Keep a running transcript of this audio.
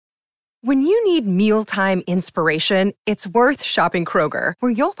When you need mealtime inspiration, it's worth shopping Kroger,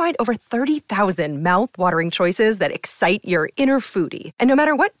 where you'll find over 30,000 mouth-watering choices that excite your inner foodie. And no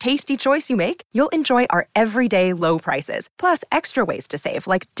matter what tasty choice you make, you'll enjoy our everyday low prices, plus extra ways to save,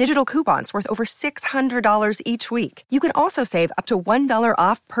 like digital coupons worth over $600 each week. You can also save up to $1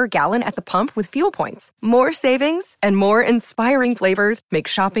 off per gallon at the pump with fuel points. More savings and more inspiring flavors make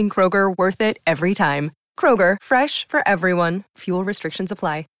shopping Kroger worth it every time. Kroger, fresh for everyone. Fuel restrictions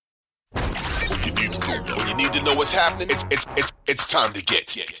apply. When you need to know what's happening, it's time to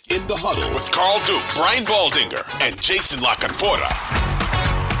get in the huddle with Carl Dukes, Brian Baldinger, and Jason LaCanfora.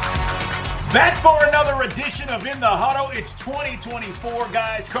 Back for another edition of In the Huddle. It's 2024,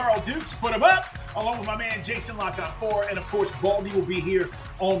 guys. Carl Dukes put him up, along with my man Jason LaCanfora, and of course Baldy will be here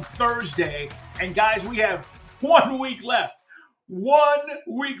on Thursday. And guys, we have 1 week left. 1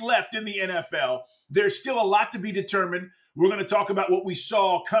 week left in the NFL. There's still a lot to be determined. We're going to talk about what we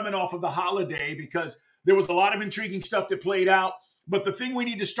saw coming off of the holiday because there was a lot of intriguing stuff that played out. But the thing we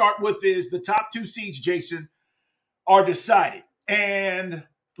need to start with is the top 2 seeds, Jason, are decided. And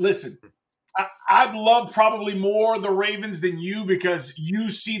listen, I've loved probably more the Ravens than you because you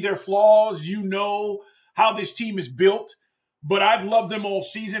see their flaws. You know how this team is built. But I've loved them all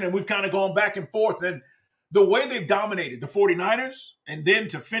season, and we've kind of gone back and forth. And the way they've dominated the 49ers and then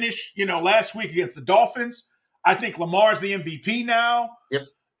to finish, last week against the Dolphins, I think Lamar's the MVP now. Yep.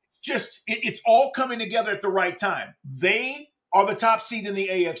 It's all coming together at the right time. They are the top seed in the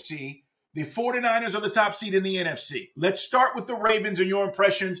AFC. The 49ers are the top seed in the NFC. Let's start with the Ravens and your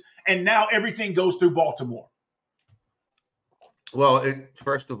impressions, and now everything goes through Baltimore. Well,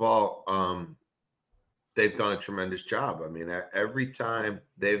 first of all, they've done a tremendous job. I mean, every time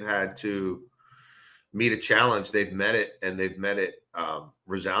they've had to meet a challenge, they've met it, and they've met it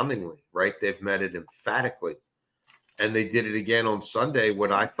resoundingly, right? They've met it emphatically. And they did it again on Sunday.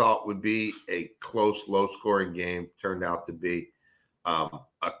 What I thought would be a close, low-scoring game turned out to be a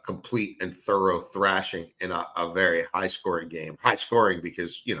complete and thorough thrashing in a very high-scoring game. High-scoring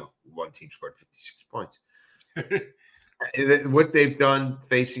because, one team scored 56 points. What they've done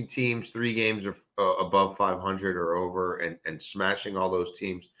facing teams 3 games or above 500 or over and smashing all those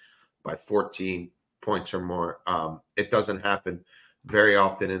teams by 14 points or more, it doesn't happen very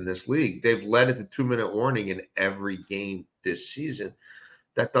often in this league. They've led at the 2-minute warning in every game this season.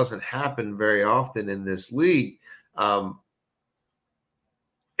 That doesn't happen very often in this league.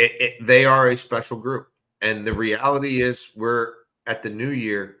 They are a special group. And the reality is we're at the new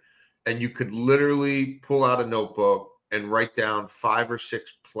year, and you could literally pull out a notebook and write down 5 or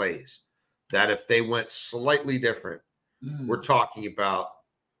 6 plays that if they went slightly different, we're talking about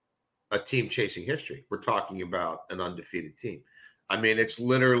a team chasing history. We're talking about an undefeated team. I mean, it's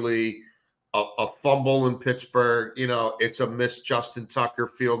literally a fumble in Pittsburgh. It's a missed Justin Tucker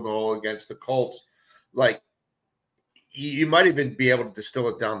field goal against the Colts. Like, you might even be able to distill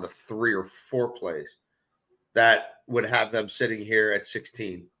it down to 3 or 4 plays that would have them sitting here at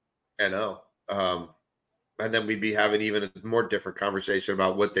 16-0. And then we'd be having even a more different conversation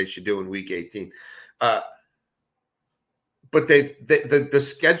about what they should do in week 18. But the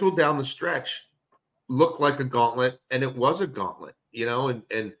schedule down the stretch looked like a gauntlet, and it was a gauntlet,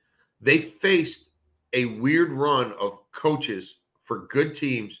 and they faced a weird run of coaches for good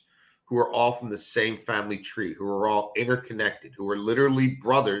teams who are all from the same family tree, who are all interconnected, who are literally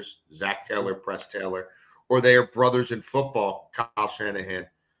brothers, Zach Taylor, Press Taylor, or they are brothers in football, Kyle Shanahan,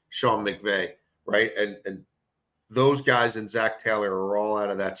 Sean McVay, right? And those guys and Zach Taylor are all out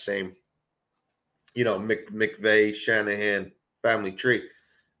of that same McVay, Shanahan family tree.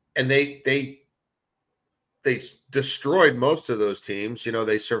 And they destroyed most of those teams.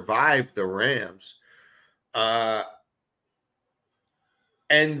 They survived the Rams. And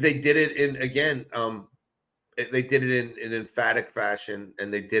they did it they did it in emphatic fashion,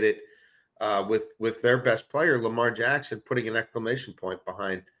 and they did it with their best player, Lamar Jackson, putting an exclamation point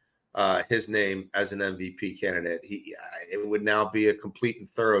behind his name as an MVP candidate. It would now be a complete and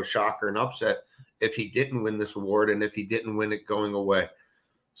thorough shocker and upset if he didn't win this award and if he didn't win it going away.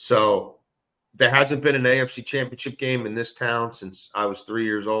 So there hasn't been an AFC championship game in this town since I was 3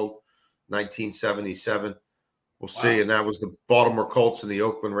 years old, 1977. We'll see. And that was the Baltimore Colts and the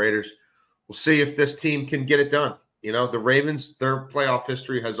Oakland Raiders. We'll see if this team can get it done. The Ravens, their playoff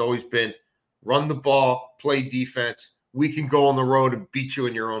history has always been run the ball, play defense. We can go on the road and beat you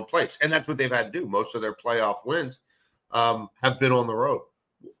in your own place. And that's what they've had to do. Most of their playoff wins have been on the road.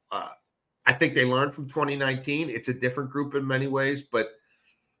 I think they learned from 2019. It's a different group in many ways, but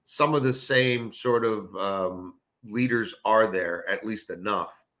some of the same sort of leaders are there, at least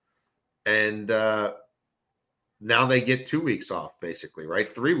enough. And now they get 2 weeks off, basically,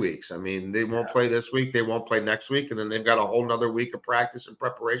 right? 3 weeks. I mean, they won't play this week. They won't play next week. And then they've got a whole nother week of practice and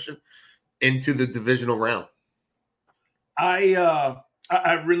preparation into the divisional round. I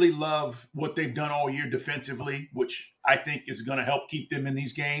really love what they've done all year defensively, which I think is going to help keep them in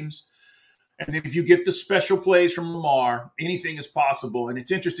these games. And then if you get the special plays from Lamar, anything is possible. And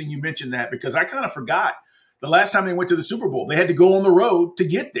it's interesting you mentioned that because I kind of forgot the last time they went to the Super Bowl. They had to go on the road to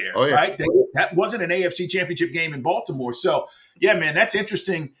get there, right? That wasn't an AFC Championship game in Baltimore. So, yeah, man, that's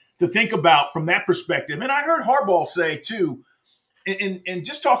interesting to think about from that perspective. And I heard Harbaugh say, too, and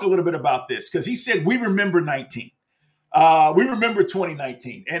just talk a little bit about this because he said, we remember 19. We remember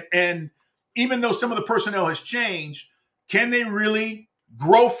 2019. And even though some of the personnel has changed, can they really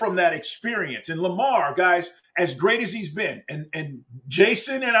grow from that experience? And Lamar, guys, as great as he's been, and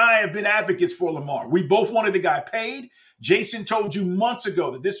Jason and I have been advocates for Lamar. We both wanted the guy paid. Jason told you months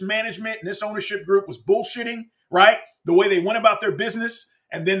ago that this management and this ownership group was bullshitting, right? The way they went about their business.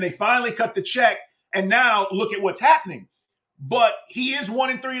 And then they finally cut the check. And now look at what's happening. But he is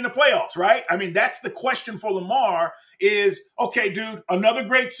 1-3 in the playoffs, right? I mean, that's the question for Lamar is, okay, dude, another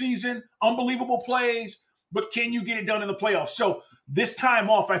great season, unbelievable plays, but can you get it done in the playoffs? So this time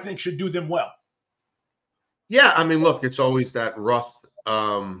off, I think, should do them well. Yeah, I mean, look, it's always that rust,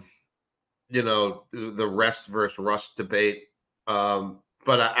 the rest versus rust debate.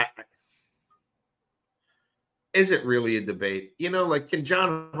 But is it really a debate? Can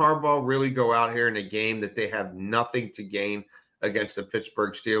John Harbaugh really go out here in a game that they have nothing to gain against the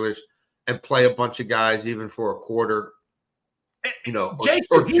Pittsburgh Steelers and play a bunch of guys even for a quarter, Jason,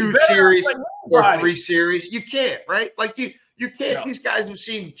 or 2 series or 3 series? You can't, right? You can't. No. These guys have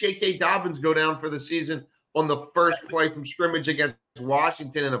seen J.K. Dobbins go down for the season on the first play from scrimmage against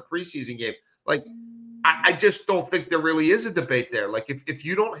Washington in a preseason game. I just don't think there really is a debate there. If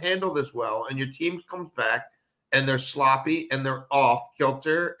you don't handle this well and your team comes back and they're sloppy and they're off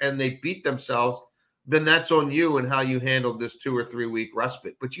kilter and they beat themselves, then that's on you and how you handled this 2 or 3 week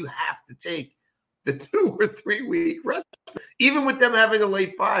respite. But you have to take the 2 or 3 week respite, even with them having a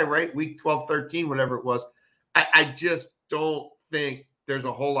late bye, right? Week 12, 13, whatever it was. I just don't think there's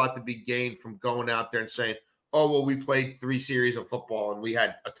a whole lot to be gained from going out there and saying, oh, well, we played 3 series of football and we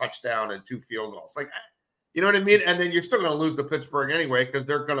had a touchdown and 2 field goals. You know what I mean? And then you're still going to lose to Pittsburgh anyway because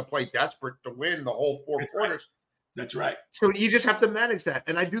they're going to play desperate to win the whole 4 quarters. That's right. So you just have to manage that.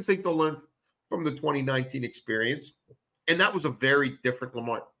 And I do think they'll learn from the 2019 experience. And that was a very different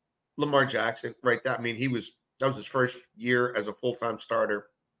Lamar Jackson, right? That was his first year as a full-time starter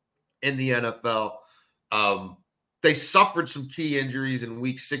in the NFL. They suffered some key injuries in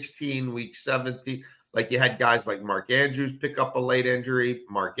week 16, week 17. You had guys like Mark Andrews pick up a late injury,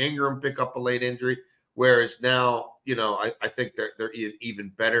 Mark Ingram pick up a late injury. Whereas now, I think they're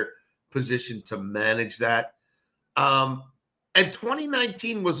even better positioned to manage that. And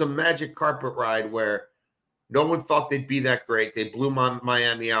 2019 was a magic carpet ride where no one thought they'd be that great. They blew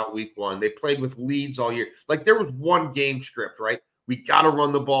Miami out week 1. They played with leads all year. There was one game script, right? We got to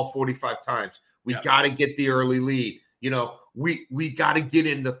run the ball 45 times. We got to get the early lead. We got to get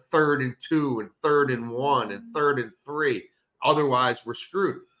into 3rd and 2 and 3rd and 1 and 3rd and 3. Otherwise, we're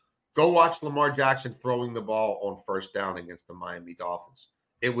screwed. Go watch Lamar Jackson throwing the ball on first down against the Miami Dolphins.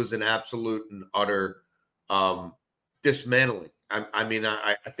 It was an absolute and utter dismantling.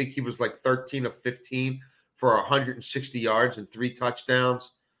 I think he was 13 of 15 for 160 yards and 3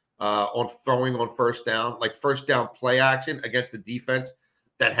 touchdowns on throwing on first down, first down play action against the defense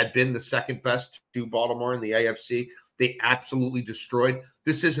that had been the second best to Baltimore in the AFC. They absolutely destroyed.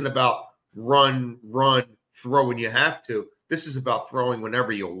 This isn't about run, throw when you have to. This is about throwing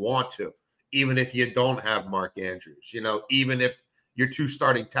whenever you want to, even if you don't have Mark Andrews, even if your 2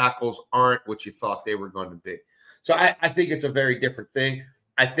 starting tackles aren't what you thought they were going to be. So I think it's a very different thing.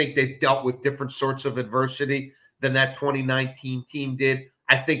 I think they've dealt with different sorts of adversity than that 2019 team did.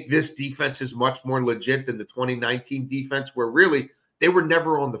 I think this defense is much more legit than the 2019 defense, where really they were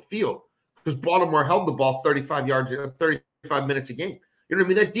never on the field because Baltimore held the ball 35 minutes a game. You know what I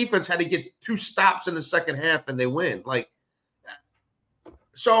mean? That defense had to get 2 stops in the second half and they win.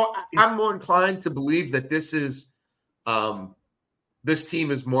 So I'm more inclined to believe that this is this team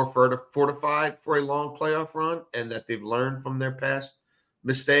is more fortified for a long playoff run and that they've learned from their past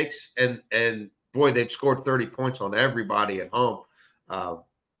mistakes. And boy, they've scored 30 points on everybody at home.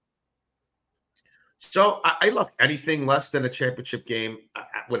 So I look, anything less than a championship game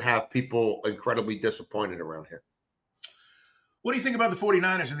would have people incredibly disappointed around here. What do you think about the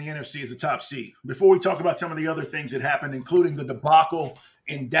 49ers in the NFC as a top seed? Before we talk about some of the other things that happened, including the debacle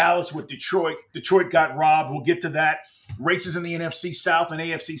in Dallas with Detroit. Detroit got robbed. We'll get to that. Races in the NFC South and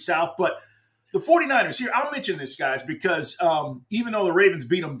AFC South. But The 49ers here, I'll mention this, guys, because even though the Ravens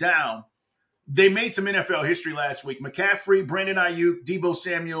beat them down, they made some NFL history last week. McCaffrey, Brandon Ayuk, Deebo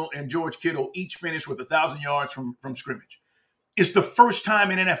Samuel, and George Kittle each finished with 1,000 yards from scrimmage. It's the first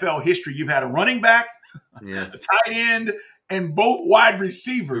time in NFL history you've had a running back, a tight end, and both wide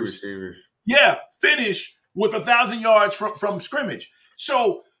receivers. Finish with 1,000 yards from scrimmage.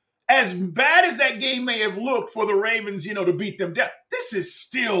 So as bad as that game may have looked for the Ravens, to beat them down, this is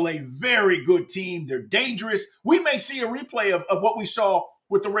still a very good team. They're dangerous. We may see a replay of what we saw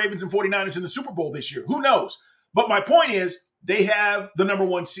with the Ravens and 49ers in the Super Bowl this year. Who knows? But my point is they have the number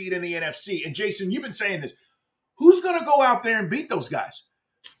one seed in the NFC. And Jason, you've been saying this. Who's going to go out there and beat those guys?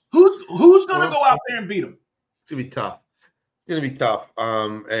 Who's going to go out there and beat them? It's going to be tough. It's going to be tough.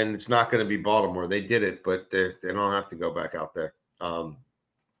 And it's not going to be Baltimore. They did it, but they don't have to go back out there.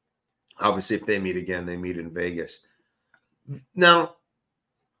 Obviously, if they meet again, they meet in Vegas. Now,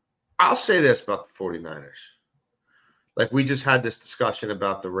 I'll say this about the 49ers. Like, we just had this discussion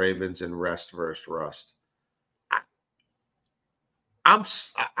about the Ravens and rest versus rust. I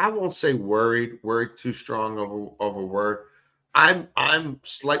won't say worried too strong of a word. I'm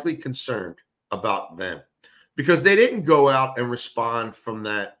slightly concerned about them because they didn't go out and respond from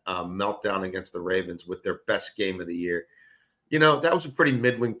that meltdown against the Ravens with their best game of the year. That was a pretty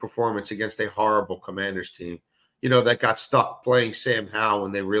middling performance against a horrible Commanders team, that got stuck playing Sam Howell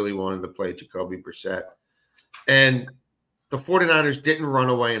when they really wanted to play Jacoby Brissett. And the 49ers didn't run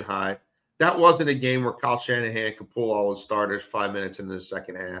away and hide. That wasn't a game where Kyle Shanahan could pull all his starters 5 minutes into the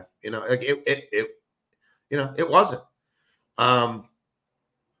second half. It wasn't.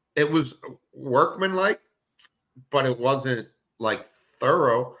 It was workmanlike, but it wasn't like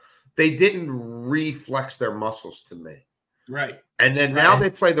thorough. They didn't reflex their muscles to me. Right. And then now they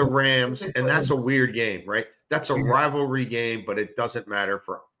play the Rams, and that's a weird game, right? That's a rivalry game, but it doesn't matter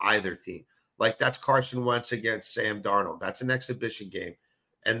for either team. Like, that's Carson Wentz against Sam Darnold. That's an exhibition game.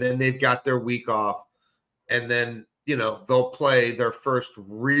 And then they've got their week off. And then, they'll play their first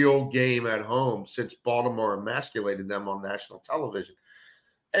real game at home since Baltimore emasculated them on national television.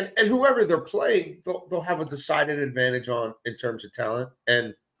 And whoever they're playing, they'll have a decided advantage on in terms of talent.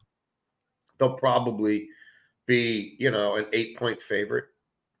 And they'll probably be, an 8-point favorite.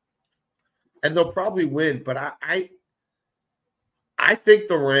 And they'll probably win. But I think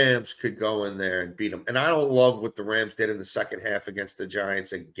the Rams could go in there and beat them. And I don't love what the Rams did in the second half against the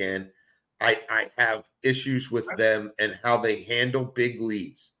Giants again. I have issues with them and how they handle big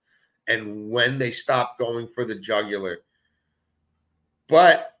leads and when they stop going for the jugular.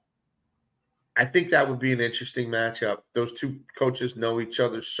 But I think that would be an interesting matchup. Those two coaches know each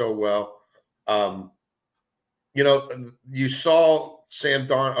other so well. You saw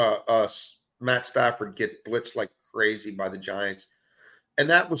Matt Stafford get blitzed like crazy by the Giants. And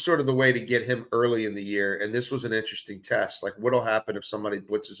that was sort of the way to get him early in the year. And this was an interesting test. Like, what'll happen if somebody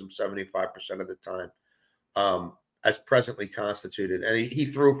blitzes him 75% of the time, as presently constituted? And he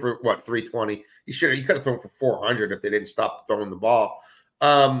threw for 320. He could have thrown for 400 if they didn't stop throwing the ball.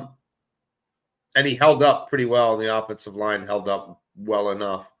 And he held up pretty well, and the offensive line held up well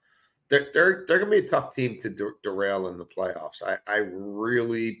enough. They're going to be a tough team to derail in the playoffs. I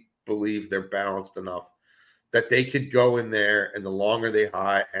really believe they're balanced enough that they could go in there, and the longer they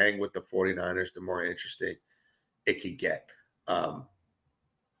hang with the 49ers, the more interesting it could get. So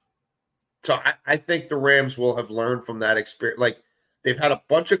I think the Rams will have learned from that experience. Like, they've had a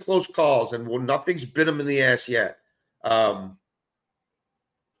bunch of close calls, and nothing's bit them in the ass yet. But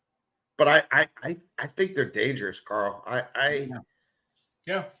I think they're dangerous, Carl. I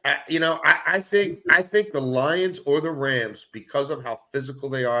think the Lions or the Rams, because of how physical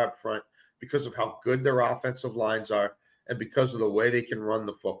they are up front, because of how good their offensive lines are, and because of the way they can run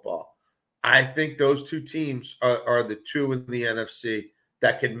the football, I think those two teams are the two in the NFC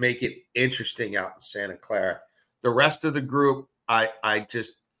that can make it interesting out in Santa Clara. The rest of the group, I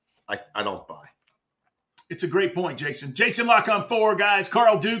don't buy. It's a great point, Jason. Jason Lock on 4, guys.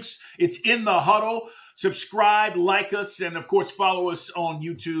 Carl Dukes, it's In the Huddle. Subscribe, like us, and, of course, follow us on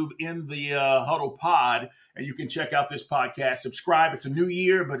YouTube in the Huddle Pod, and you can check out this podcast. Subscribe. It's a new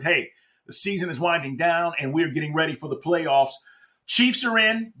year, but, hey, the season is winding down, and we're getting ready for the playoffs. Chiefs are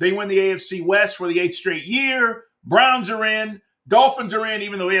in. They win the AFC West for the 8th straight year. Browns are in. Dolphins are in,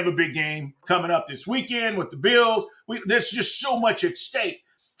 even though they have a big game coming up this weekend with the Bills. There's just so much at stake.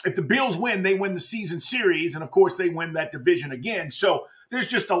 If the Bills win, they win the season series, and, of course, they win that division again. So there's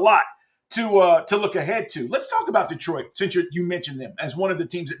just a lot to look ahead to. Let's talk about Detroit, since you mentioned them as one of the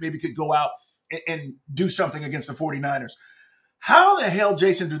teams that maybe could go out and do something against the 49ers. How the hell,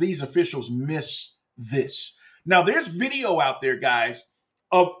 Jason, do these officials miss this? Now, there's video out there, guys,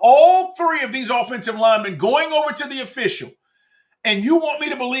 of all three of these offensive linemen going over to the official, and you want me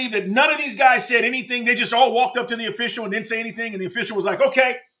to believe that none of these guys said anything, they just all walked up to the official and didn't say anything, and the official was like,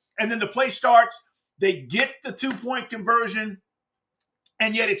 okay, and then the play starts, they get the 2-point conversion,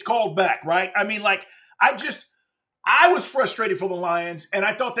 and yet it's called back, right? I mean, like, I was frustrated for the Lions, and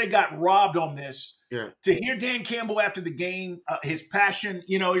I thought they got robbed on this. Yeah. To hear Dan Campbell after the game, his passion,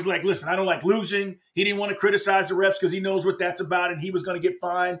 he's like, listen, I don't like losing. He didn't want to criticize the refs because he knows what that's about, and he was going to get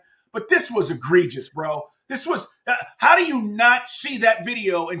fined. But this was egregious, bro. This was how do you not see that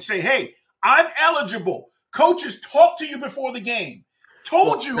video and say, hey, I'm eligible? Coaches talked to you before the game,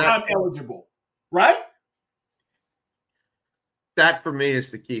 told you I'm eligible, right? That for me is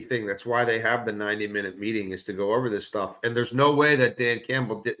the key thing. That's why they have the 90-minute meeting, is to go over this stuff. And there's no way that Dan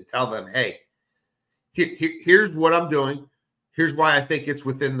Campbell didn't tell them, hey, here's what I'm doing. Here's why I think it's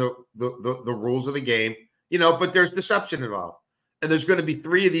within the rules of the game. But there's deception involved. And there's going to be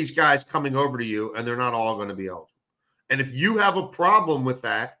 3 of these guys coming over to you, and they're not all going to be eligible. And if you have a problem with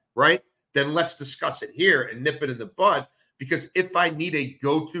that, right, then let's discuss it here and nip it in the bud. Because if I need a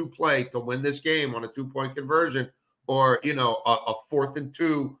go-to play to win this game on a 2-point conversion, or, a 4th and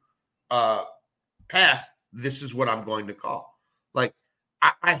 2 pass, this is what I'm going to call. Like,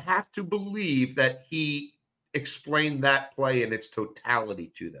 I have to believe that he explained that play in its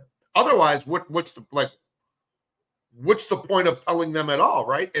totality to them. Otherwise, what's the point of telling them at all,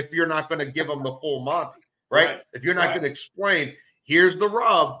 right? If you're not going to give them the full Monty, right? If you're not going to explain, here's the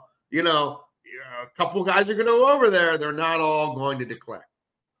rub, a couple guys are going to go over there. They're not all going to declare.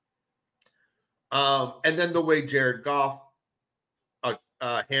 And then the way Jared Goff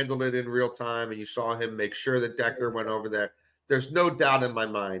handled it in real time, and you saw him make sure that Decker went over there. There's no doubt in my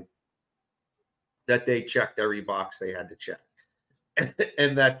mind that they checked every box they had to check,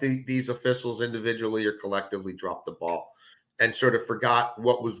 and that these officials individually or collectively dropped the ball and sort of forgot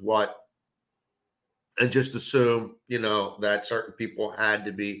what was what, and just assumed, that certain people had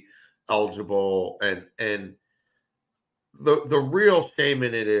to be eligible. And the real shame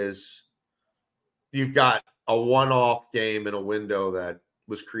in it is, you've got a one-off game in a window that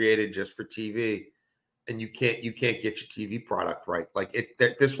was created just for TV, and you can't get your TV product right. Like,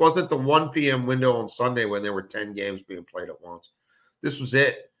 this wasn't the 1 p.m. window on Sunday when there were 10 games being played at once. This was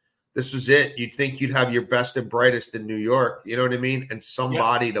it. You'd think you'd have your best and brightest in New York, you know what I mean? And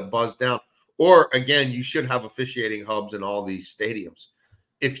somebody to buzz down. Or, again, you should have officiating hubs in all these stadiums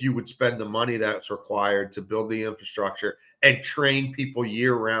if you would spend the money that's required to build the infrastructure and train people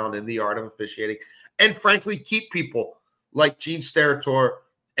year-round in the art of officiating. And frankly, keep people like Gene Steratore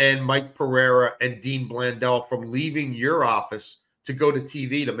and Mike Pereira and Dean Blandell from leaving your office to go to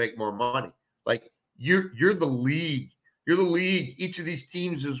TV to make more money. Like, you're the league. You're the league. Each of these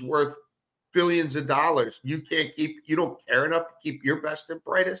teams is worth billions of dollars. You don't care enough to keep your best and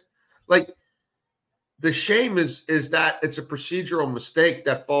brightest. Like, the shame is that it's a procedural mistake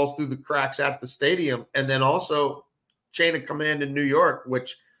that falls through the cracks at the stadium, and then also chain of command in New York,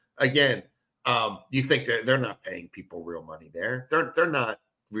 which, again, you think they're not paying people real money there. They're not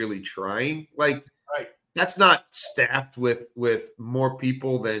really trying. Like, right. That's not staffed with more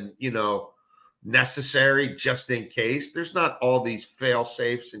people than, necessary just in case. There's not all these fail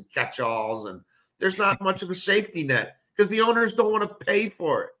safes and catch-alls, and there's not much of a safety net because the owners don't want to pay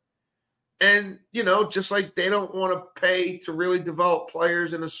for it. And, just like they don't want to pay to really develop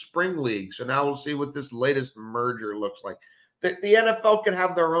players in a spring league. So now we'll see what this latest merger looks like. The NFL can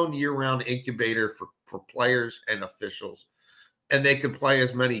have their own year-round incubator for players and officials, and they could play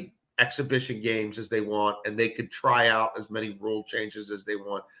as many exhibition games as they want, and they could try out as many rule changes as they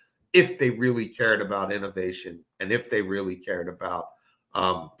want if they really cared about innovation and if they really cared about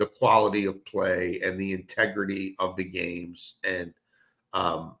the quality of play and the integrity of the games, and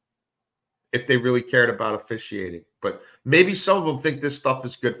if they really cared about officiating. But maybe some of them think this stuff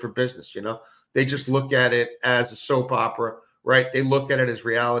is good for business, They just look at it as a soap opera, right? They look at it as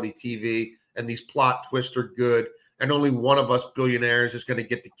reality TV, and these plot twists are good, and only one of us billionaires is going to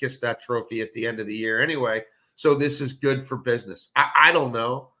get to kiss that trophy at the end of the year anyway. So this is good for business. I don't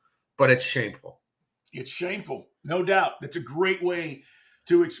know, but it's shameful. It's shameful, no doubt. That's a great way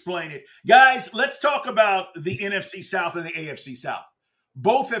to explain it. Guys, let's talk about the NFC South and the AFC South.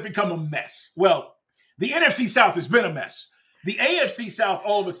 Both have become a mess. Well, the NFC South has been a mess. The AFC South,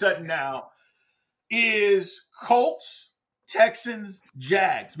 all of a sudden now, is Colts, Texans,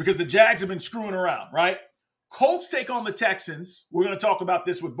 Jags, because the Jags have been screwing around, right? Colts take on the Texans. We're going to talk about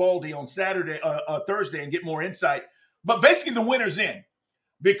this with Baldy on Thursday and get more insight. But basically the winner's in,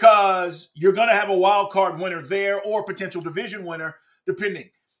 because you're going to have a wild card winner there or potential division winner, depending.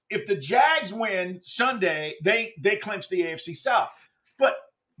 If the Jags win Sunday, they clinch the AFC South. But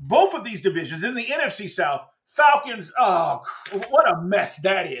both of these divisions in the NFC South, Falcons, oh, what a mess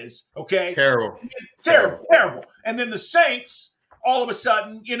that is. Okay. Terrible. And then the Saints, all of a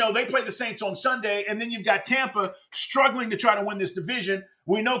sudden, they play the Saints on Sunday, and then you've got Tampa struggling to try to win this division.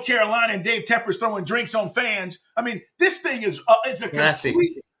 We know Carolina and Dave Tepper's throwing drinks on fans. I mean, this thing is it's a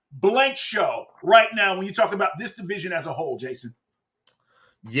complete blank show right now when you talk about this division as a whole, Jason.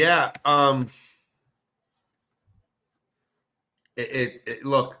 Yeah.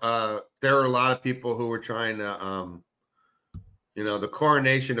 Look, there are a lot of people who were trying to, the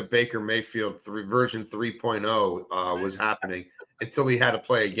coronation of Baker Mayfield version 3.0 was happening until he had to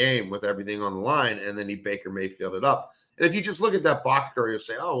play a game with everything on the line, and then he Baker Mayfield it up. And if you just look at that box score, you'll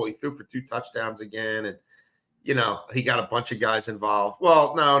say, oh, well, he threw for 2 touchdowns again, and, he got a bunch of guys involved.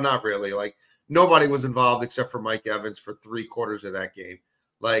 Well, no, not really. Like, nobody was involved except for Mike Evans for 3/4 of that game.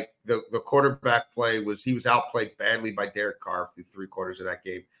 Like, the quarterback play he was outplayed badly by Derek Carr through 3/4 of that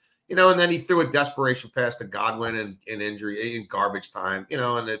game. And then he threw a desperation pass to Godwin in injury, in garbage time,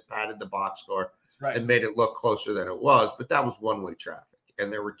 and it padded the box score and made it look closer than it was. But that was one-way traffic.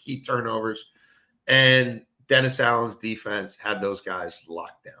 And there were key turnovers. And Dennis Allen's defense had those guys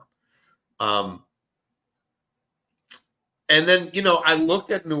locked down. And then, I looked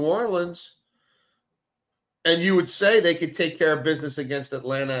at New Orleans, and you would say they could take care of business against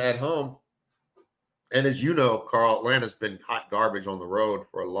Atlanta at home. And as you know, Carl, Atlanta's been hot garbage on the road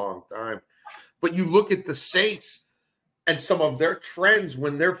for a long time. But you look at the Saints and some of their trends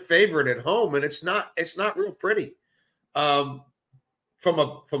when they're favored at home, and it's not real pretty. From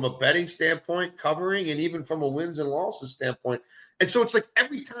a betting standpoint, covering, and even from a wins and losses standpoint. And so it's like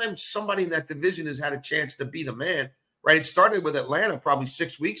every time somebody in that division has had a chance to be the man, right? It started with Atlanta probably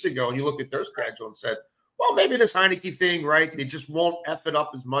 6 weeks ago, and you look at their schedule and said, well, maybe this Heineke thing, right? They just won't F it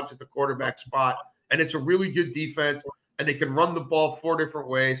up as much at the quarterback spot. And it's a really good defense, and they can run the ball 4 different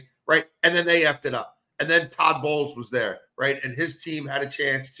ways, right? And then they effed it up. And then Todd Bowles was there, right? And his team had a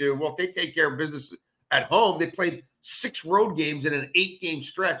chance to, well, if they take care of business at home, they played 6 road games in an 8-game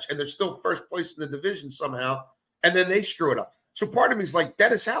stretch, and they're still first place in the division somehow, and then they screw it up. So part of me is like,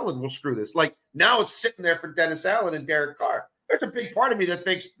 Dennis Allen will screw this. Like, now it's sitting there for Dennis Allen and Derek Carr. There's a big part of me that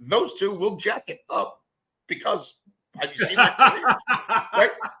thinks those two will jack it up because have you seen that career?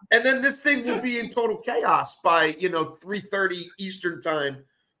 Right? And then this thing will be in total chaos by, 3:30 Eastern time,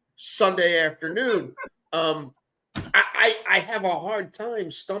 Sunday afternoon. I have a hard time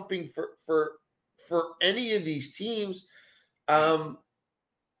stumping for any of these teams. You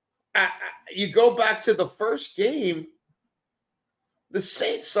go back to the first game, the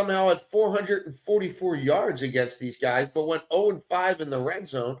Saints somehow had 444 yards against these guys, but went 0-5 in the red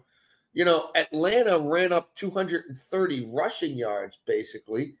zone. Atlanta ran up 230 rushing yards,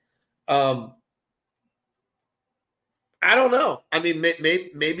 basically. I don't know. I mean,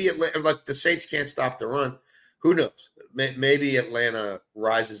 maybe Atlanta, like the Saints can't stop the run. Who knows? Maybe Atlanta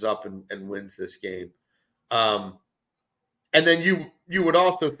rises up and wins this game. And then you would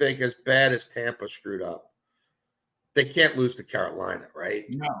also think, as bad as Tampa screwed up, they can't lose to Carolina, right?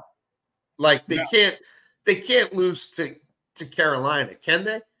 No. Like they can't lose to Carolina, can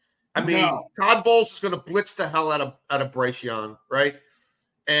they? I mean, Todd Bowles is going to blitz the hell out of Bryce Young, right?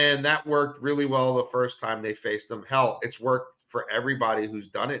 And that worked really well the first time they faced him. Hell, it's worked for everybody who's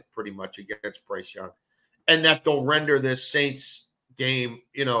done it pretty much against Bryce Young. And that they'll render this Saints game,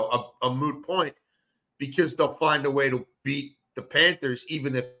 a moot point because they'll find a way to beat the Panthers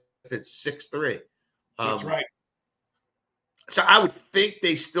even if it's 6-3. That's right. So I would think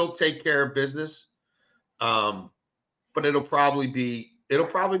they still take care of business, but it'll probably be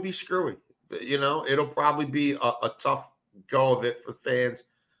screwy. It'll probably be a tough go of it for fans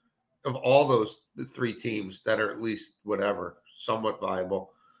of all the 3 teams that are at least somewhat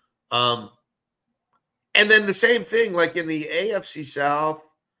viable. And then the same thing, like in the AFC South,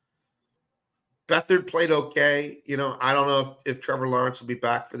 Beathard played okay. I don't know if Trevor Lawrence will be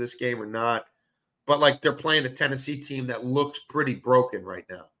back for this game or not. But like they're playing a Tennessee team that looks pretty broken right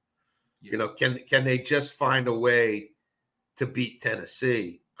now. Yeah. Can they just find a way to beat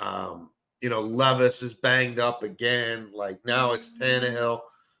Tennessee? Levis is banged up again. Like now it's Tannehill.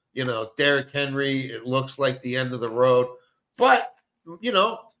 Derrick Henry, it looks like the end of the road. But,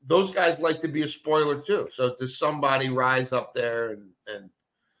 those guys like to be a spoiler too. So does somebody rise up there and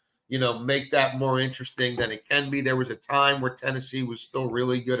make that more interesting than it can be? There was a time where Tennessee was still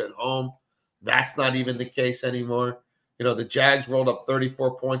really good at home. That's not even the case anymore. The Jags rolled up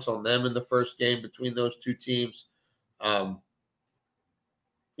 34 points on them in the first game between those 2 teams. Can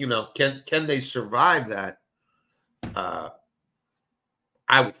they survive that?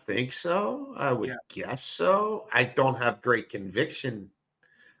 I would think so. I would guess so. I don't have great conviction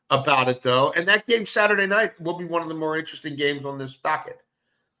about it, though. And that game Saturday night will be one of the more interesting games on this docket.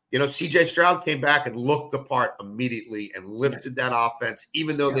 You know, C.J. Stroud came back and looked the part immediately and lifted that offense,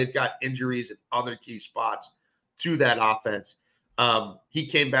 even though they've got injuries in other key spots to that offense. He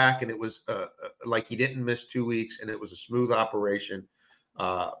came back, and it was like he didn't miss 2 weeks, and it was a smooth operation.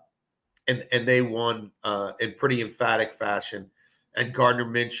 And they won in pretty emphatic fashion. And Gardner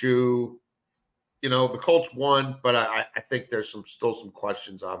Minshew, you know, the Colts won, but I think there's still some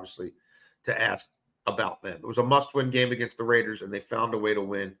questions, obviously, to ask about them. It was a must-win game against the Raiders, and they found a way to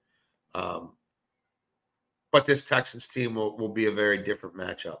win. But this Texans team will be a very different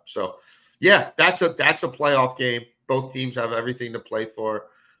matchup. So, yeah, that's a playoff game. Both teams have everything to play for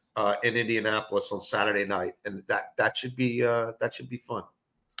in Indianapolis on Saturday night, and that should be fun.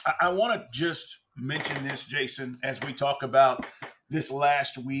 I want to just mention this, Jason, as we talk about this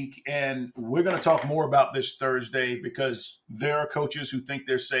last week, and we're going to talk more about this Thursday because there are coaches who think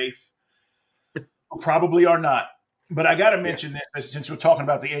they're safe, who probably are not. But I got to mention this since we're talking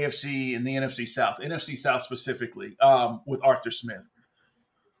about the AFC and the NFC South specifically, with Arthur Smith.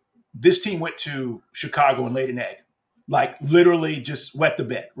 This team went to Chicago and laid an egg, like literally just wet the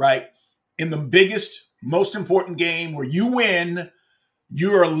bed, right? In the biggest, most important game where you win,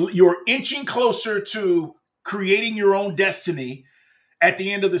 you're inching closer to creating your own destiny at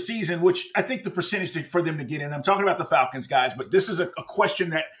the end of the season, which I think the percentage for them to get in. I'm talking about the Falcons, guys, but this is a question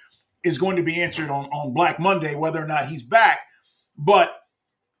that is going to be answered on Black Monday, whether or not he's back. But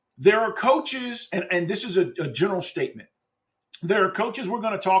there are coaches, and this is a general statement. There are coaches we're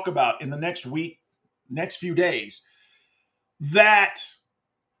going to talk about in the next week, next few days, that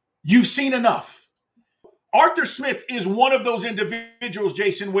you've seen enough. Arthur Smith is one of those individuals,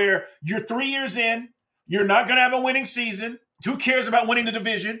 Jason, where you're 3 years in, you're not going to have a winning season. Who cares about winning the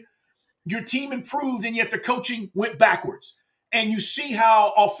division? Your team improved, and yet the coaching went backwards. And you see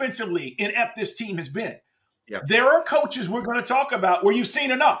how offensively inept this team has been. Yep. There are coaches we're going to talk about where you've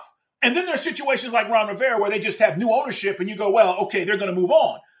seen enough. And then there are situations like Ron Rivera where they just have new ownership and you go, well, okay, they're going to move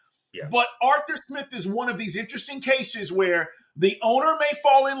on. Yeah. But Arthur Smith is one of these interesting cases where the owner may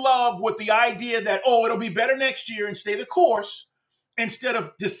fall in love with the idea that, it'll be better next year and stay the course, instead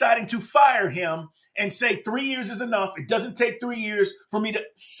of deciding to fire him and say 3 years is enough. It doesn't take 3 years for me to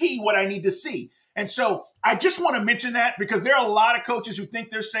see what I need to see. And so I just want to mention that because there are a lot of coaches who think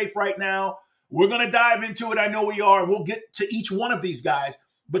they're safe right now. We're going to dive into it. I know we are. We'll get to each one of these guys.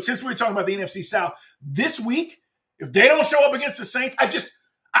 But since we're talking about the NFC South, this week, if they don't show up against the Saints,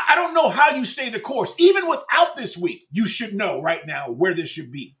 I don't know how you stay the course. Even without this week, you should know right now where this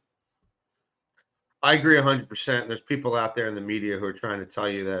should be. I agree 100%. There's people out there in the media who are trying to tell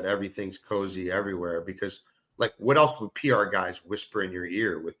you that everything's cozy everywhere because, like, what else would PR guys whisper in your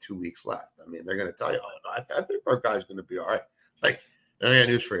ear with 2 weeks left? I mean, they're going to tell you, I think our guy's going to be all right. Like, I got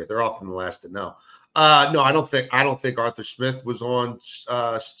news for you. They're often the last to know. No, I don't think Arthur Smith was on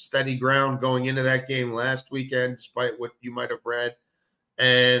steady ground going into that game last weekend, despite what you might have read.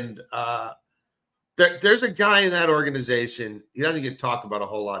 And there's a guy in that organization. He doesn't get talked about a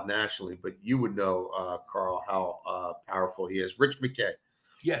whole lot nationally, but you would know, Carl, how powerful he is. Rich McKay.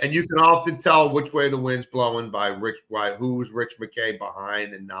 Yes. And you can often tell which way the wind's blowing by who's Rich McKay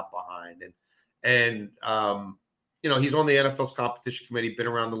behind and not behind. And he's on the NFL's competition committee, been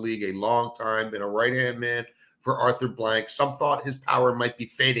around the league a long time, been a right-hand man for Arthur Blank. Some thought his power might be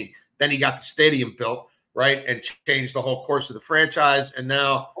fading. Then he got the stadium built, right, and changed the whole course of the franchise. And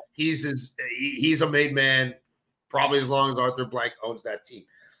now he's a made man probably as long as Arthur Blank owns that team.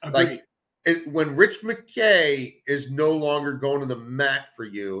 Agreed. When Rich McKay is no longer going to the mat for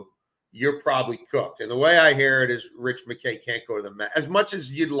you, you're probably cooked. And the way I hear it is Rich McKay can't go to the mat. As much as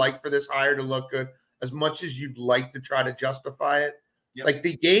you'd like for this hire to look good, as much as you'd like to try to justify it, like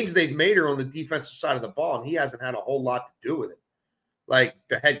the gains they've made are on the defensive side of the ball, and he hasn't had a whole lot to do with it. Like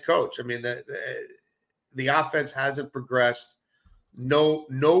the head coach, I mean, the offense hasn't progressed.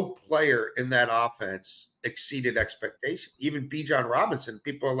 No player in that offense exceeded expectation. Even Bijan Robinson,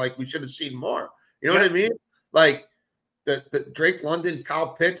 people are like, we should have seen more. You know what I mean? Like the Drake London,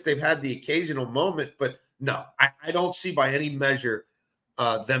 Kyle Pitts, they've had the occasional moment, but no, I don't see by any measure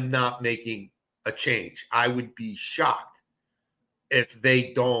them not making a change. I would be shocked if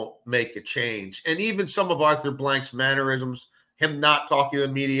they don't make a change. And even some of Arthur Blank's mannerisms, him not talking to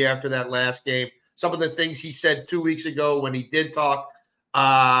the media after that last game, some of the things he said 2 weeks ago when he did talk,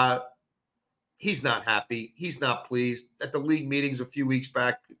 he's not happy. He's not pleased. At the league meetings a few weeks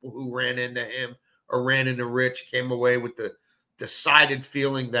back, people who ran into him or ran into Rich came away with the decided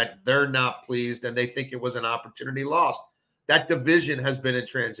feeling that they're not pleased and they think it was an opportunity lost. that division has been in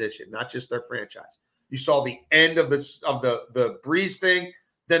transition, not just their franchise. You saw the end of the Breeze thing,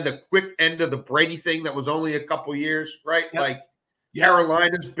 then the quick end of the Brady thing that was only a couple years, right? Yep. Like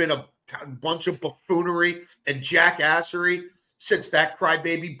Carolina's been a bunch of buffoonery and jackassery since that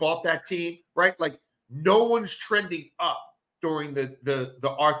crybaby bought that team, right? Like no one's trending up during the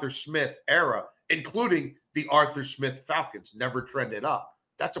Arthur Smith era, including the Arthur Smith Falcons, never trended up.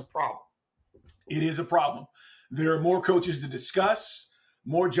 That's a problem. It is a problem. There are more coaches to discuss.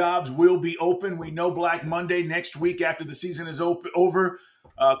 More jobs will be open. We know Black Monday next week after the season is over.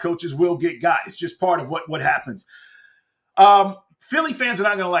 Coaches will get got. It's just part of what happens. Philly fans are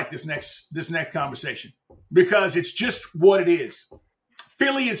not going to like this next conversation because it's just what it is.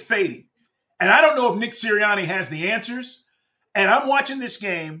 Philly is fading. And I don't know if Nick Sirianni has the answers. And I'm watching this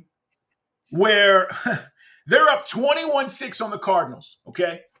game where they're up 21-6 on the Cardinals,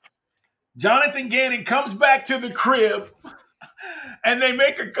 okay? Jonathan Gannon comes back to the crib and they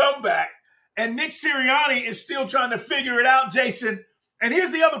make a comeback. And Nick Sirianni is still trying to figure it out, Jason. And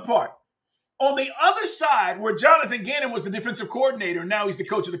here's the other part. On the other side, where Jonathan Gannon was the defensive coordinator, and now he's the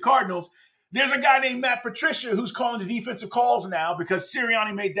coach of the Cardinals, there's a guy named Matt Patricia who's calling the defensive calls now because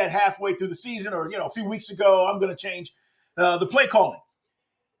Sirianni made that halfway through the season or, a few weeks ago, I'm going to change the play calling.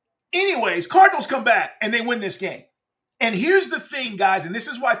 Anyways, Cardinals come back and they win this game. And here's the thing, guys, and this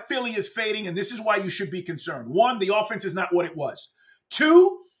is why Philly is fading, and this is why you should be concerned. One, the offense is not what it was.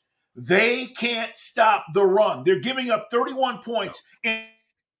 Two, they can't stop the run. They're giving up 31 points in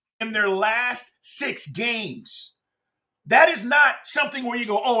their last 6 games. That is not something where you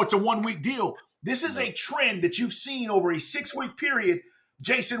go, oh, it's a one-week deal. This is a trend that you've seen over a 6-week period,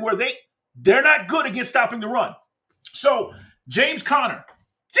 Jason, where they're not good against stopping the run. So James Conner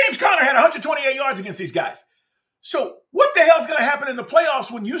had 128 yards against these guys. So what the hell is going to happen in the playoffs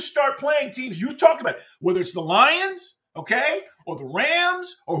when you start playing teams you talked about, whether it's the Lions, okay, or the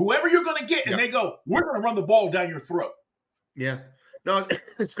Rams, or whoever you're going to get, and they go, we're going to run the ball down your throat. Yeah. No,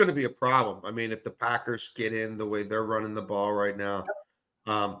 it's going to be a problem. I mean, if the Packers get in the way they're running the ball right now,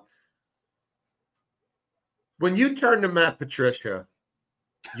 when you turn to Matt Patricia,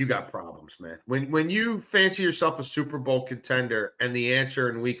 you got problems, man. When you fancy yourself a Super Bowl contender and the answer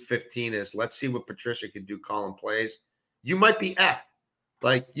in week 15 is, let's see what Patricia can do calling plays, you might be effed.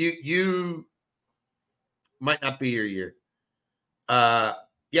 Like, you might not be your year.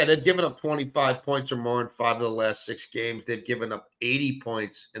 Yeah, they've given up 25 points or more in 5 of the last 6 games. They've given up 80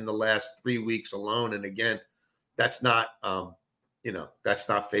 points in the last 3 weeks alone. And again, that's not, that's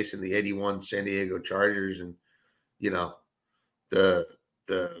not facing the 81 San Diego Chargers and,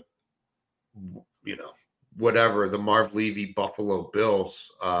 whatever, the Marv Levy Buffalo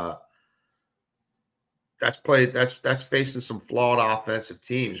Bills. That's facing some flawed offensive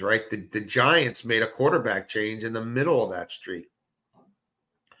teams, right? The Giants made a quarterback change in the middle of that streak.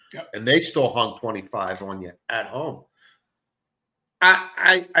 Yep. And they still hung 25 on you at home.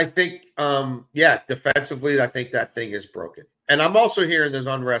 I think, defensively, I think that thing is broken. And I'm also hearing there's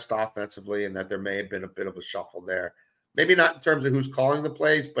unrest offensively and that there may have been a bit of a shuffle there. Maybe not in terms of who's calling the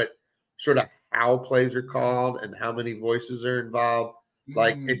plays, but sort of how plays are called and how many voices are involved.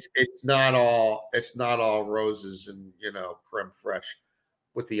 Like it's not all roses and, creme fraiche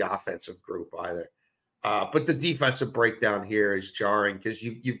with the offensive group either. But the defensive breakdown here is jarring because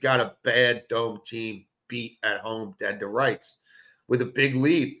you've got a bad dome team beat at home dead to rights with a big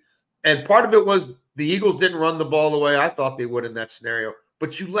lead. And part of it was the Eagles didn't run the ball the way I thought they would in that scenario.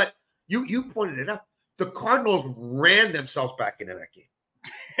 But you pointed it out. The Cardinals ran themselves back into that game.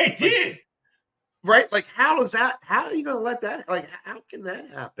 They did. Right? Like, how is that? How are you going to let that? Like, how can that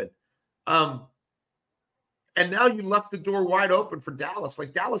happen? And now you left the door wide open for Dallas.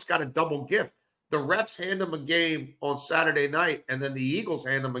 Like, Dallas got a double gift. The refs hand them a game on Saturday night, and then the Eagles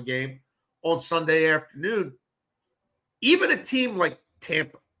hand them a game on Sunday afternoon. Even a team like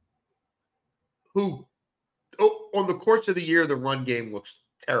Tampa, who on the course of the year, the run game looks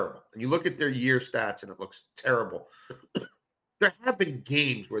terrible. And you look at their year stats, and it looks terrible. There have been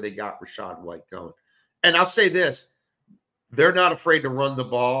games where they got Rachaad White going. And I'll say this, they're not afraid to run the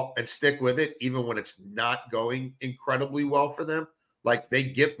ball and stick with it, even when it's not going incredibly well for them. Like they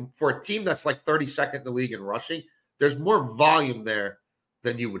get for a team that's like 32nd in the league in rushing, there's more volume there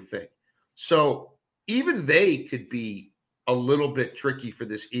than you would think. So even they could be a little bit tricky for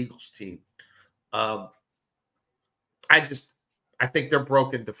this Eagles team. I think they're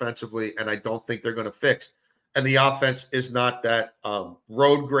broken defensively, and I don't think they're going to fix. And the offense is not that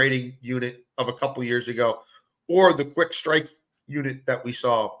road grading unit of a couple years ago or the quick strike unit that we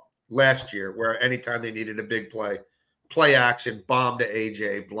saw last year, where anytime they needed a big play action, bomb to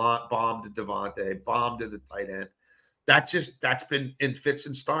AJ, bomb to Devontae, bomb to the tight end. that's been in fits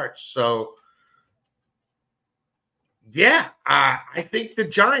and starts. So, yeah, I think the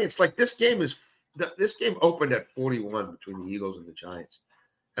Giants, like this game opened at 41 between the Eagles and the Giants.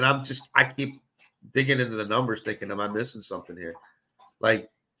 And I keep digging into the numbers thinking, am I missing something here? Like,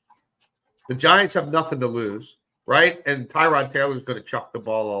 the Giants have nothing to lose, right? And Tyrod Taylor's going to chuck the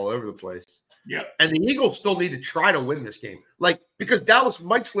ball all over the place. Yeah. And the Eagles still need to try to win this game. Like, because Dallas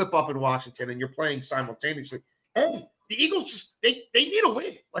might slip up in Washington and you're playing simultaneously. Hey, the Eagles just they need a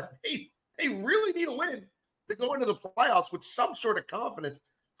win. Like they really need a win to go into the playoffs with some sort of confidence.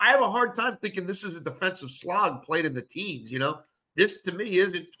 I have a hard time thinking this is a defensive slog played in the teens, you know. This to me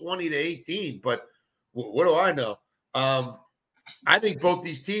isn't 20-18, but what do I know? I think both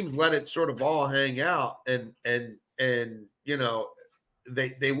these teams let it sort of all hang out and you know,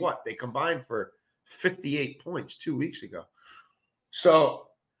 they combined for 58 points 2 weeks ago. So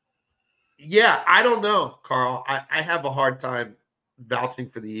yeah, I don't know, Carl. I have a hard time vouching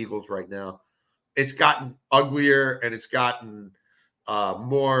for the Eagles right now. It's gotten uglier and it's gotten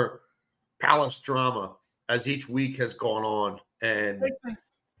more palace drama as each week has gone on. And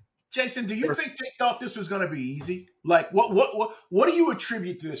Jason, do you think they thought this was going to be easy? Like, what do you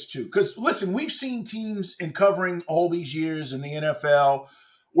attribute this to? Because, listen, we've seen teams in covering all these years in the NFL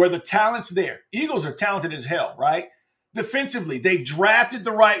where the talent's there. Eagles are talented as hell, right? Defensively, they drafted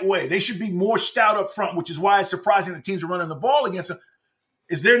the right way. They should be more stout up front, which is why it's surprising the teams are running the ball against them.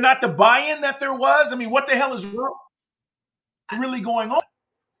 Is there not the buy-in that there was? I mean, what the hell is really going on?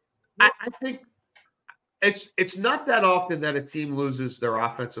 I think it's not that often that a team loses their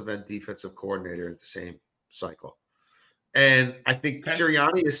offensive and defensive coordinator at the same cycle. And I think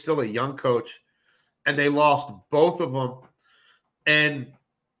Sirianni is still a young coach, and they lost both of them. And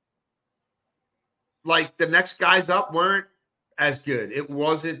like the next guys up weren't as good. It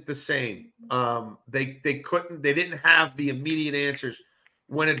wasn't the same. They didn't have the immediate answers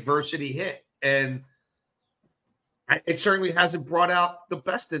when adversity hit. And it certainly hasn't brought out the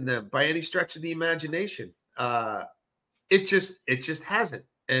best in them by any stretch of the imagination. It just hasn't.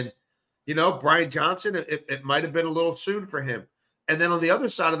 And, you know, Brian Johnson, it might have been a little soon for him. And then on the other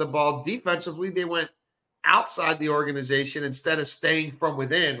side of the ball, defensively, they went outside the organization instead of staying from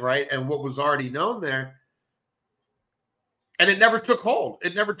within, right? And what was already known there. And it never took hold.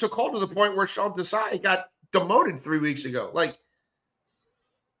 It never took hold to the point where Sean Desai got demoted 3 weeks ago. Like,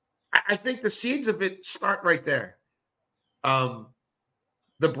 I think the seeds of it start right there. The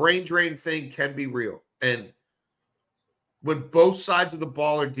brain drain thing can be real. And when both sides of the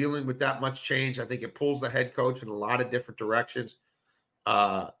ball are dealing with that much change, I think it pulls the head coach in a lot of different directions.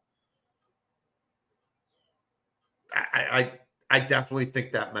 I definitely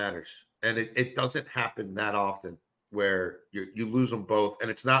think that matters. And it doesn't happen that often where you lose them both.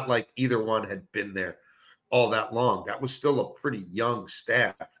 And it's not like either one had been there all that long. That was still a pretty young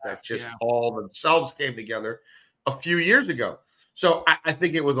staff that just all themselves came together a few years ago. So I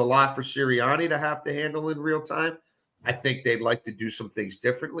think it was a lot for Sirianni to have to handle in real time. I think they'd like to do some things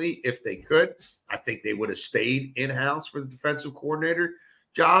differently if they could. I think they would have stayed in-house for the defensive coordinator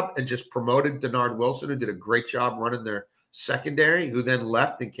job and just promoted Denard Wilson, who did a great job running their secondary, who then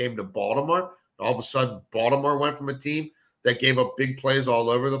left and came to Baltimore. All of a sudden, Baltimore went from a team that gave up big plays all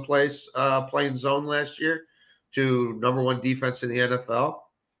over the place playing zone last year to number one defense in the NFL.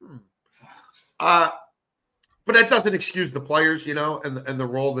 But that doesn't excuse the players, you know, and the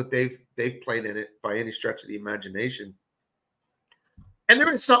role that they've played in it by any stretch of the imagination. And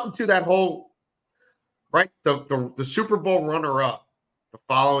there is something to that whole, right? The Super Bowl runner-up the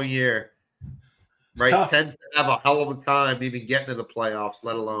following year, right, tends to have a hell of a time even getting to the playoffs,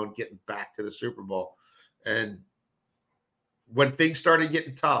 let alone getting back to the Super Bowl. And when things started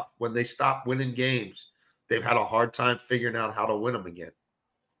getting tough, when they stopped winning games, they've had a hard time figuring out how to win them again.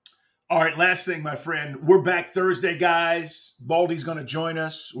 All right, last thing, my friend. We're back Thursday, guys. Baldy's going to join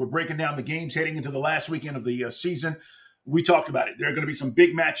us. We're breaking down the games heading into the last weekend of the season. We talked about it. There are going to be some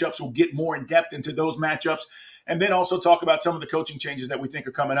big matchups. We'll get more in depth into those matchups and then also talk about some of the coaching changes that we think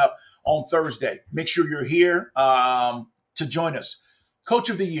are coming up on Thursday. Make sure you're here to join us. Coach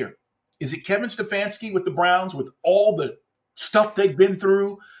of the Year. Is it Kevin Stefanski with the Browns with all the stuff they've been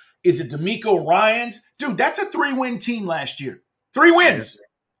through? Is it DeMeco Ryans? Dude, that's a 3-win team last year. 3 wins. Yeah.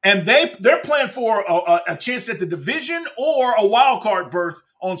 And they're playing for a chance at the division or a wild card berth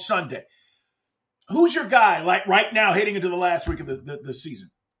on Sunday. Who's your guy like right now heading into the last week of the season?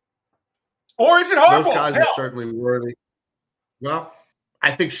 Or is it Harbaugh? Those guys are certainly worthy. Well,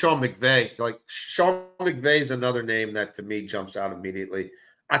 I think Sean McVay. Like Sean McVay is another name that to me jumps out immediately.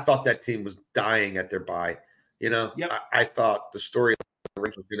 I thought that team was dying at their bye. You know, I thought the story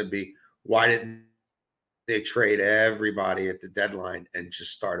was going to be why didn't they trade everybody at the deadline and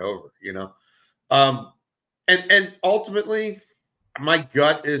just start over, And ultimately, my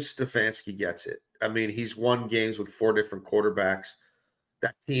gut is Stefanski gets it. I mean, he's won games with 4 different quarterbacks.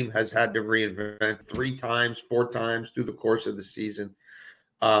 That team has had to reinvent 3 times, 4 times through the course of the season.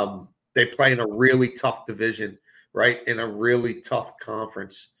 They play in a really tough division, right? In a really tough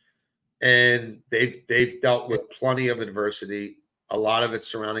conference. And they've dealt with plenty of adversity. A lot of it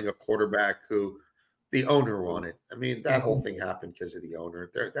surrounding a quarterback who the owner wanted. I mean, that whole thing happened because of the owner.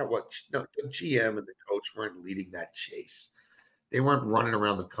 The GM and the coach weren't leading that chase. They weren't running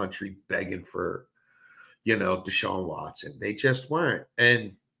around the country begging for, Deshaun Watson. They just weren't.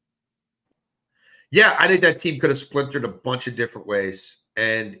 And yeah, I think that team could have splintered a bunch of different ways,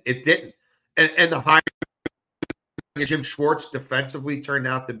 and it didn't. And the hiring of Jim Schwartz defensively turned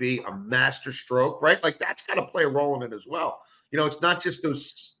out to be a master stroke, right? Like, that's got to play a role in it as well. It's not just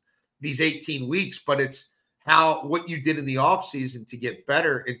these 18 weeks, but it's what you did in the offseason to get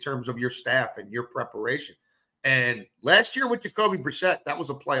better in terms of your staff and your preparation. And last year with Jacoby Brissett, that was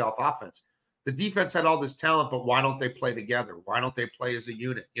a playoff offense. The defense had all this talent, but why don't they play together? Why don't they play as a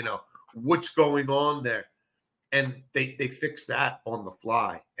unit? What's going on there? And they fixed that on the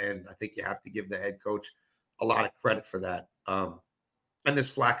fly. And I think you have to give the head coach a lot of credit for that. And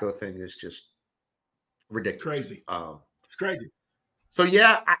this Flacco thing is just ridiculous. Crazy. It's crazy. So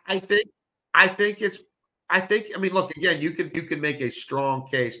yeah, I mean, look, again, you can make a strong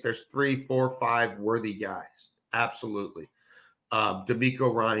case. There's 3, 4, 5 worthy guys. Absolutely.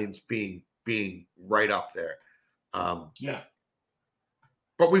 DeMeco Ryans being right up there. Yeah.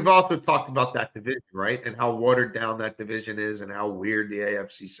 But we've also talked about that division, right? And how watered down that division is and how weird the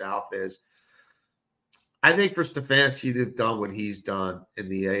AFC South is. I think for Stefanski to have done what he's done in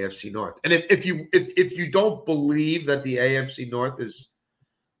the AFC North. And if you don't believe that the AFC North is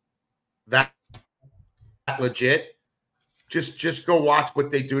that legit, just go watch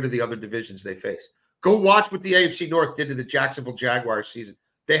what they do to the other divisions they face. Go watch what the AFC North did to the Jacksonville Jaguars season.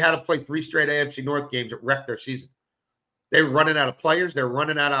 They had to play 3 straight AFC North games that wrecked their season. They were running out of players. They're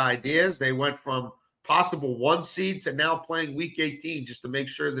running out of ideas. They went from possible 1 seed to now playing week 18 just to make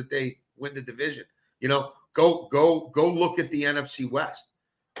sure that they win the division. Go look at the NFC West,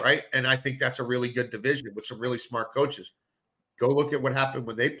 right? And I think that's a really good division with some really smart coaches. Go look at what happened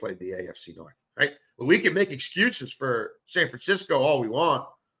when they played the AFC North, right? Well, we can make excuses for San Francisco all we want.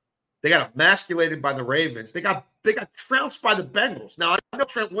 They got emasculated by the Ravens. They got trounced by the Bengals. Now, I know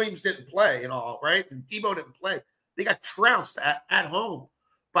Trent Williams didn't play and all, right? And Tebow didn't play. They got trounced at home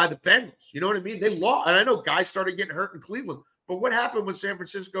by the Bengals. You know what I mean? They lost. And I know guys started getting hurt in Cleveland. But what happened when San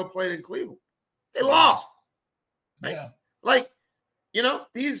Francisco played in Cleveland? They lost. Right? Yeah.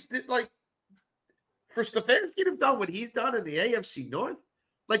 For Stefanski to have done what he's done in the AFC North,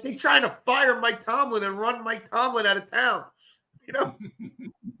 like they trying to fire Mike Tomlin and run Mike Tomlin out of town.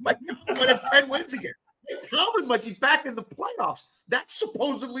 Mike Tomlin have 10 wins again. Mike Tomlin might be back in the playoffs. That's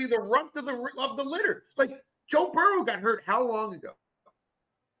supposedly the runt of the litter. Like, Joe Burrow got hurt how long ago?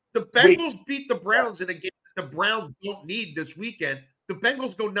 The Bengals beat the Browns in a game that the Browns don't need this weekend. The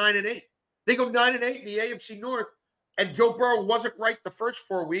Bengals go 9-8. They go 9-8 in the AFC North, and Joe Burrow wasn't right the first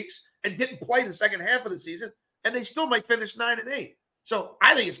 4 weeks and didn't play the second half of the season, and they still might finish 9-8. So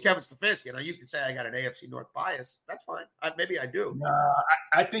I think it's Kevin Stefanski. Now you can say I got an AFC North bias. That's fine. Maybe I do.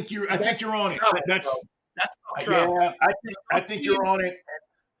 I think you're on it. I think you're on it.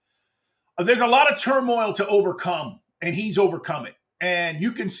 There's a lot of turmoil to overcome, and he's overcome it. And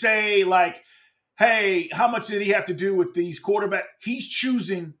you can say, like, hey, how much did he have to do with these quarterbacks? He's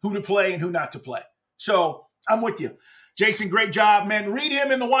choosing who to play and who not to play. So I'm with you. Jason, great job, man. Read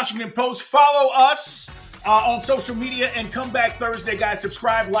him in the Washington Post. Follow us on social media and come back Thursday, guys.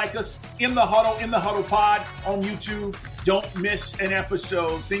 Subscribe, like us in the Huddle Pod on YouTube. Don't miss an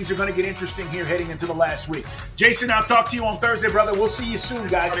episode. Things are going to get interesting here heading into the last week. Jason, I'll talk to you on Thursday, brother. We'll see you soon,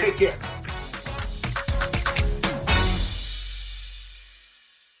 guys. Take care.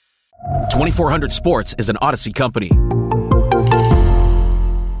 2400 Sports is an Odyssey company.